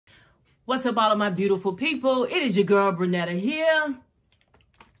What's up, all of my beautiful people? It is your girl, Brunetta here.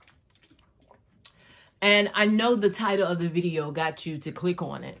 And I know the title of the video got you to click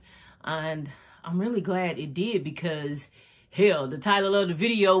on it. And I'm really glad it did, because hell, the title of the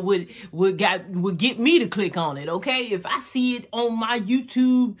video would get me to click on it, okay? If I see it on my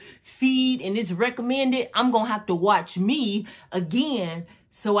YouTube feed and it's recommended, I'm going to have to watch me again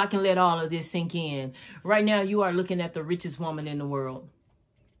so I can let all of this sink in. Right now, you are looking at the richest woman in the world.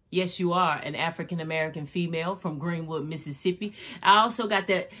 Yes, you are an African-American female from Greenwood, Mississippi. I also got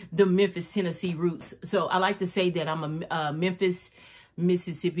the Memphis, Tennessee roots. So I like to say that I'm a Memphis,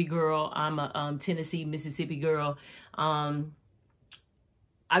 Mississippi girl. I'm a Tennessee, Mississippi girl. I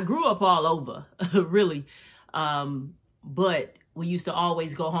grew up all over, really. But we used to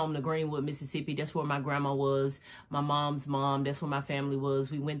always go home to Greenwood, Mississippi. That's where my grandma was, my mom's mom. That's where my family was.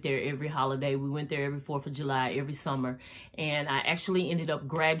 We went there every holiday. We went there every 4th of July, every summer. And I actually ended up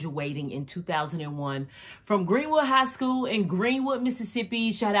graduating in 2001 from Greenwood High School in Greenwood,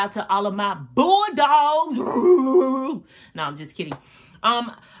 Mississippi. Shout out to all of my Bulldogs. No, I'm just kidding.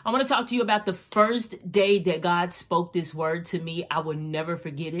 I want to talk to you about the first day that God spoke this word to me. I will never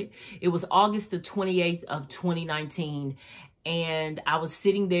forget it. It was August the 28th of 2019. And I was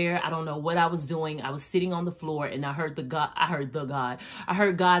sitting there. I don't know what I was doing. I was sitting on the floor and I heard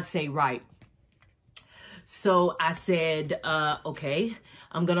God say, write. So I said, okay,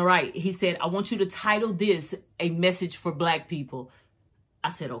 I'm going to write. He said, I want you to title this A Message for Black People. I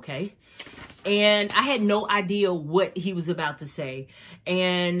said, okay. And I had no idea what he was about to say.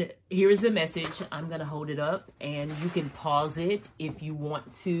 And here is the message. I'm going to hold it up and you can pause it if you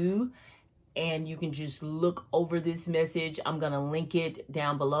want to. And you can just look over this message. I'm going to link it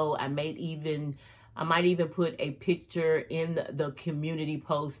down below. I might even put a picture in the community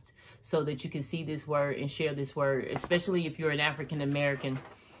post so that you can see this word and share this word, especially if you're an African-American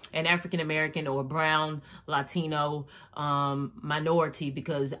or brown, Latino, minority,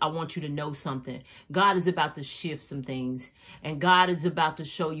 because I want you to know something. God is about to shift some things, and God is about to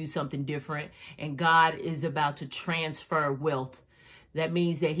show you something different, and God is about to transfer wealth. That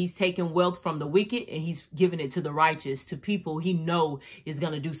means that he's taking wealth from the wicked and he's giving it to the righteous, to people he know is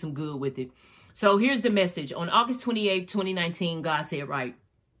going to do some good with it. So here's the message. On August 28, 2019, God said, right.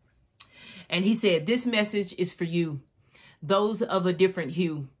 And he said, this message is for you, those of a different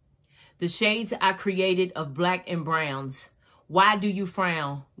hue. The shades I created of black and browns. Why do you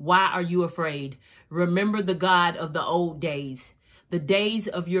frown? Why are you afraid? Remember the God of the old days, the days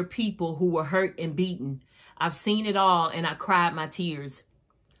of your people who were hurt and beaten. I've seen it all and I cried my tears.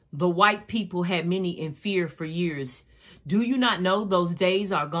 The white people had many in fear for years. Do you not know those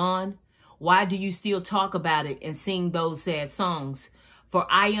days are gone? Why do you still talk about it and sing those sad songs? For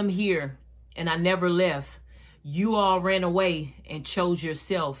I am here and I never left. You all ran away and chose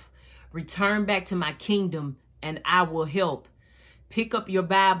yourself. Return back to my kingdom and I will help. Pick up your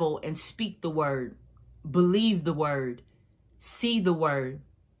Bible and speak the word. Believe the word. See the word.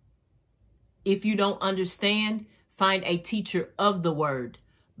 If you don't understand, find a teacher of the word.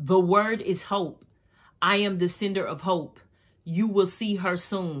 The word is hope. I am the sender of hope. You will see her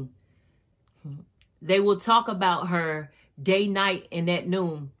soon. They will talk about her day, night, and at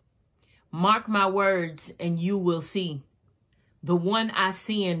noon. Mark my words and you will see. The one I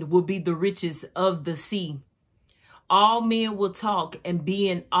send will be the richest of the sea. All men will talk and be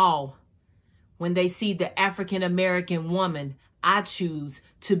in awe when they see the African-American woman I choose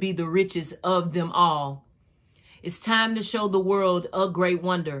to be the richest of them all. It's time to show the world a great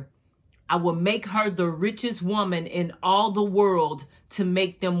wonder. I will make her the richest woman in all the world to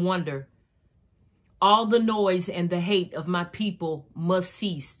make them wonder. All the noise and the hate of my people must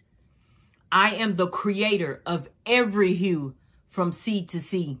cease. I am the creator of every hue from sea to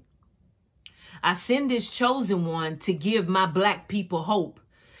sea. I send this chosen one to give my black people hope,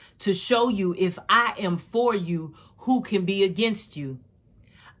 to show you if I am for you, who can be against you?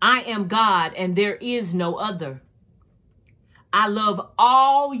 I am God and there is no other. I love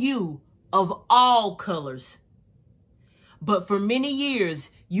all you of all colors. But for many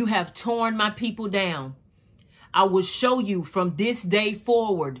years, you have torn my people down. I will show you from this day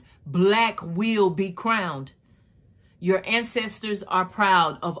forward, black will be crowned. Your ancestors are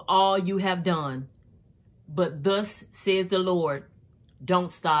proud of all you have done. But thus says the Lord, don't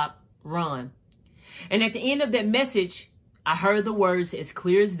stop, run. And at the end of that message, I heard the words as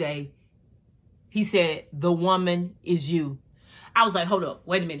clear as day. He said, the woman is you. I was like, hold up,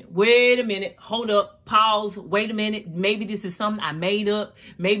 wait a minute, hold up, pause, wait a minute. Maybe this is something I made up.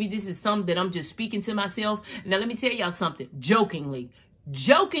 Maybe this is something that I'm just speaking to myself. Now, let me tell y'all something, jokingly,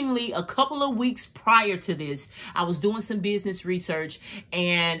 Jokingly, a couple of weeks prior to this, I was doing some business research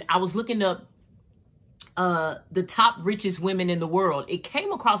and I was looking up the top richest women in the world. It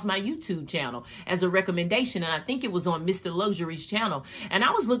came across my YouTube channel as a recommendation, and I think it was on Mr. Luxury's channel. And I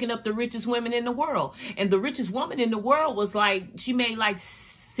was looking up the richest women in the world, and the richest woman in the world was like, she made like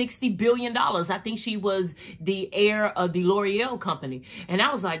 $60 billion. I think she was the heir of the L'Oreal company. And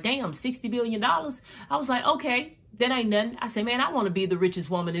I was like, damn, $60 billion. I was like, okay, that ain't nothing. I said, man, I want to be the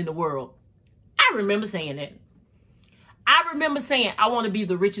richest woman in the world. I remember saying that. I remember saying, I want to be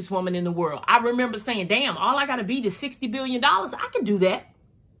the richest woman in the world. I remember saying, damn, all I got to be is $60 billion. I could do that.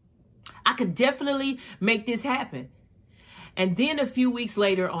 I could definitely make this happen. And then a few weeks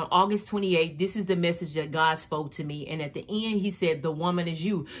later, on August 28th, this is the message that God spoke to me. And at the end, he said, the woman is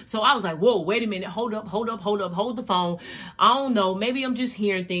you. So I was like, whoa, wait a minute. Hold up, hold up, hold up, hold the phone. I don't know. Maybe I'm just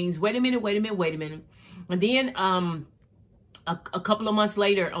hearing things. Wait a minute, wait a minute, wait a minute. And then a couple of months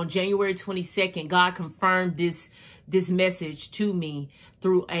later, on January 22nd, God confirmed this message to me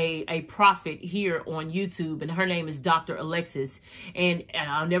through a prophet here on YouTube, and her name is Dr. Alexis. And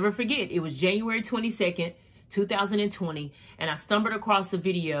I'll never forget, it was January 22nd, 2020, and I stumbled across a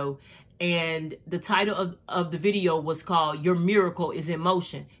video, and the title of the video was called Your Miracle is in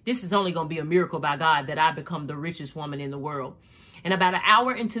Motion. This is only going to be a miracle by God that I become the richest woman in the world. And about an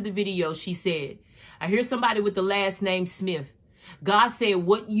hour into the video, she said, I hear somebody with the last name Smith. God said,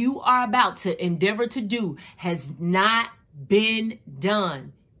 what you are about to endeavor to do has not been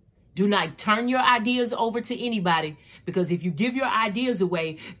done. Do not turn your ideas over to anybody, because if you give your ideas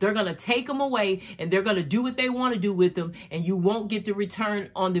away, they're going to take them away and they're going to do what they want to do with them, and you won't get the return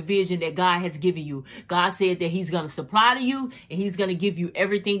on the vision that God has given you. God said that he's going to supply to you and he's going to give you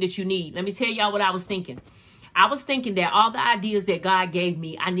everything that you need. Let me tell y'all what I was thinking. I was thinking that all the ideas that God gave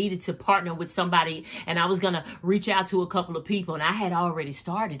me, I needed to partner with somebody, and I was going to reach out to a couple of people, and I had already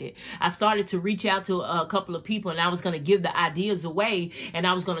started it. I started to reach out to a couple of people, and I was going to give the ideas away, and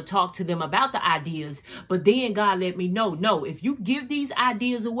I was going to talk to them about the ideas. But then God let me know, no, if you give these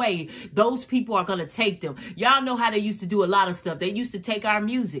ideas away, those people are going to take them. Y'all know how they used to do a lot of stuff. They used to take our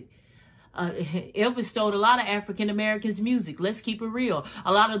music. Elvis stole a lot of African Americans' music. Let's keep it real.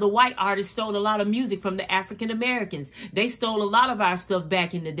 A lot of the white artists stole a lot of music from the African Americans. They stole a lot of our stuff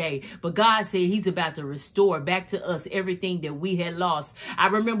back in the day. But God said he's about to restore back to us everything that we had lost. I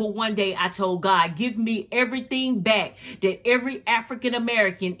remember one day I told God, give me everything back that every African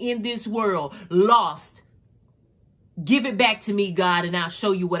American in this world lost. Give it back to me, God, and I'll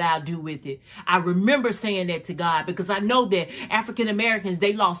show you what I'll do with it. I remember saying that to God because I know that African Americans,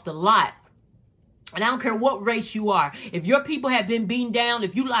 they lost a lot. And I don't care what race you are. If your people have been beaten down,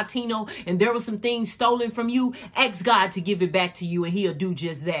 if you Latino and there were some things stolen from you, ask God to give it back to you and he'll do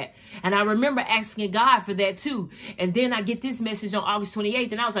just that. And I remember asking God for that too. And then I get this message on August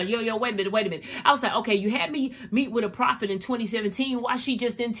 28th and I was like, yo, wait a minute. I was like, okay, you had me meet with a prophet in 2017. Why she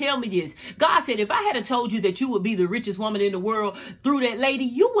just didn't tell me this? God said, if I had told you that you would be the richest woman in the world through that lady,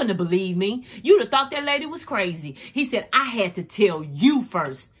 you wouldn't have believed me. You'd have thought that lady was crazy. He said, I had to tell you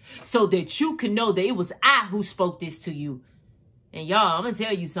first, so that you can know that it was I who spoke this to you. And y'all, I'm going to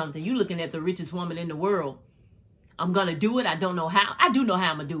tell you something. You looking at the richest woman in the world. I'm going to do it. I don't know how. I do know how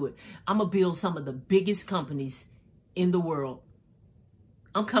I'm going to do it. I'm going to build some of the biggest companies in the world.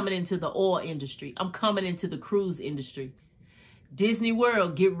 I'm coming into the oil industry. I'm coming into the cruise industry. Disney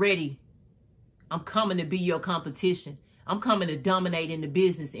World, get ready. I'm coming to be your competition. I'm coming to dominate in the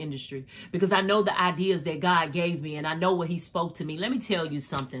business industry because I know the ideas that God gave me and I know what he spoke to me. Let me tell you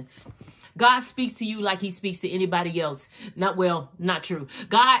something. God speaks to you like he speaks to anybody else. Not true.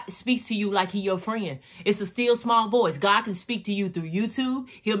 God speaks to you like he your friend. It's a still small voice. God can speak to you through YouTube.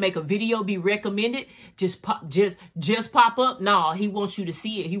 He'll make a video be recommended. Just pop up. No, he wants you to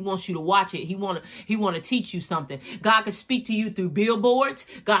see it. He wants you to watch it. He want to teach you something. God can speak to you through billboards.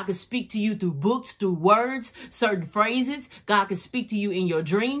 God can speak to you through books, through words, certain phrases. God can speak to you in your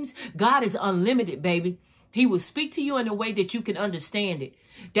dreams. God is unlimited, baby. He will speak to you in a way that you can understand it.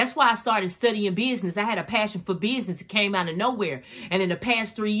 That's why I started studying business. I had a passion for business. It came out of nowhere. And in the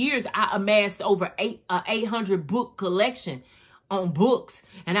past 3 years, I amassed over 800 book collection on books.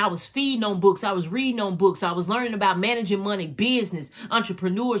 And I was feeding on books. I was reading on books. I was learning about managing money, business,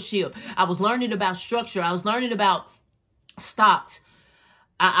 entrepreneurship. I was learning about structure. I was learning about stocks.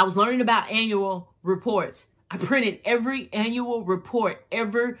 I was learning about annual reports. I printed every annual report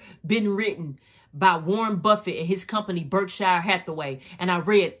ever been written by Warren Buffett and his company, Berkshire Hathaway. And I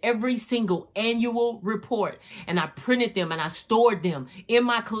read every single annual report and I printed them and I stored them in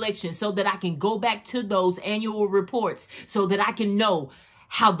my collection so that I can go back to those annual reports so that I can know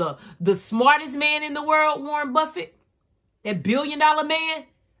how the smartest man in the world, Warren Buffett, That billion-dollar man,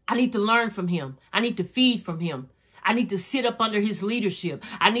 I need to learn from him. I need to feed from him. I need to sit up under his leadership.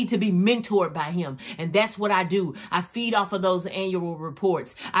 I need to be mentored by him. And that's what I do. I feed off of those annual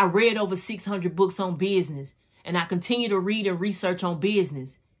reports. I read over 600 books on business. And I continue to read and research on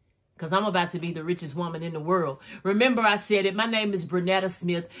business. Because I'm about to be the richest woman in the world. Remember, I said it. My name is Brenetta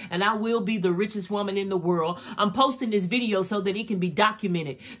Smith, and I will be the richest woman in the world. I'm posting this video so that it can be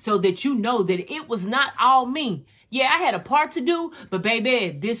documented, so that you know that it was not all me. Yeah, I had a part to do, but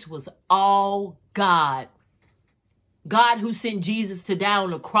baby, this was all God. God who sent Jesus to die on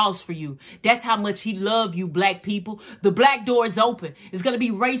the cross for you. That's how much he loved you, black people. The black door is open. It's going to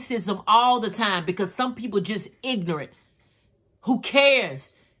be racism all the time because some people just ignorant. Who cares?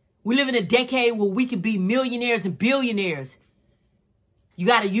 We live in a decade where we can be millionaires and billionaires. You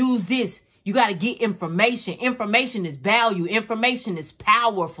got to use this. You got to get information. Information is value. Information is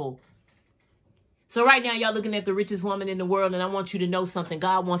powerful. So right now, y'all looking at the richest woman in the world, and I want you to know something.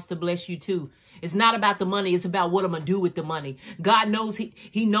 God wants to bless you too. It's not about the money. It's about what I'm going to do with the money. God knows,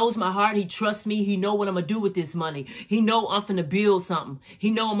 he knows my heart. He trusts me. He know what I'm going to do with this money. He know I'm finna build something. He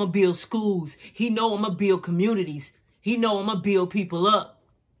know I'm going to build schools. He know I'm going to build communities. He know I'm going to build people up.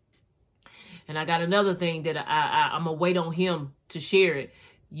 And I got another thing that I'm going to wait on him to share it.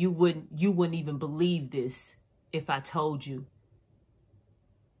 You wouldn't even believe this if I told you.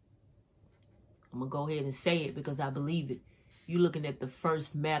 I'm going to go ahead and say it because I believe it. You looking at the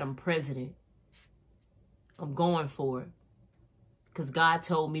first Madam President. I'm going for it because God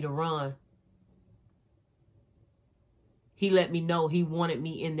told me to run. He let me know he wanted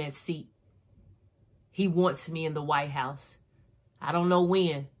me in that seat. He wants me in the White House. I don't know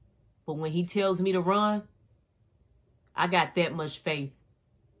when. But when he tells me to run, I got that much faith.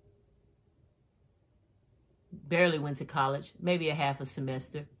 Barely went to college, maybe a half a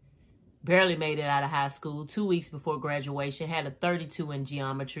semester. Barely made it out of high school. 2 weeks before graduation, had a 32 in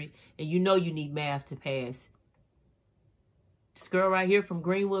geometry. And you know you need math to pass. This girl right here from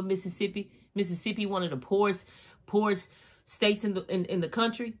Greenwood, Mississippi. Mississippi, one of the poorest states in the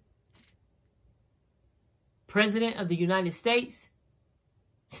country. President of the United States.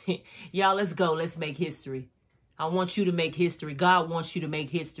 Y'all, let's go. Let's make history. I want you to make history. God wants you to make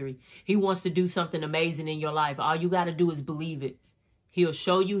history. He wants to do something amazing in your life. All you got to do is believe it. He'll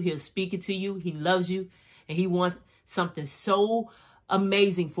show you. He'll speak it to you. He loves you. And he wants something so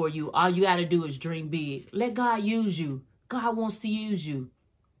amazing for you. All you got to do is dream big. Let God use you. God wants to use you.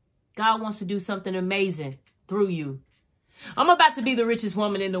 God wants to do something amazing through you. I'm about to be the richest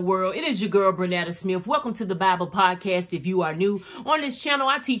woman in the world. It is your girl, Brenetta Smith. Welcome to the Bible Podcast. If you are new on this channel,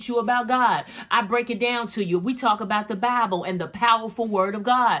 I teach you about God. I break it down to you. We talk about the Bible and the powerful word of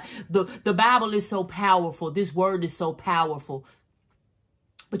God. The Bible is so powerful. This word is so powerful.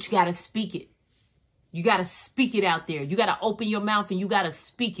 But you got to speak it. You got to speak it out there. You got to open your mouth and you got to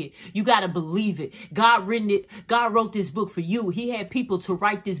speak it. You got to believe it. God wrote this book for you. He had people to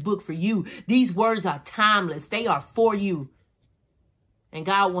write this book for you. These words are timeless. They are for you. And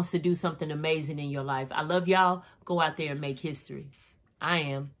God wants to do something amazing in your life. I love y'all. Go out there and make history. I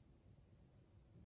am.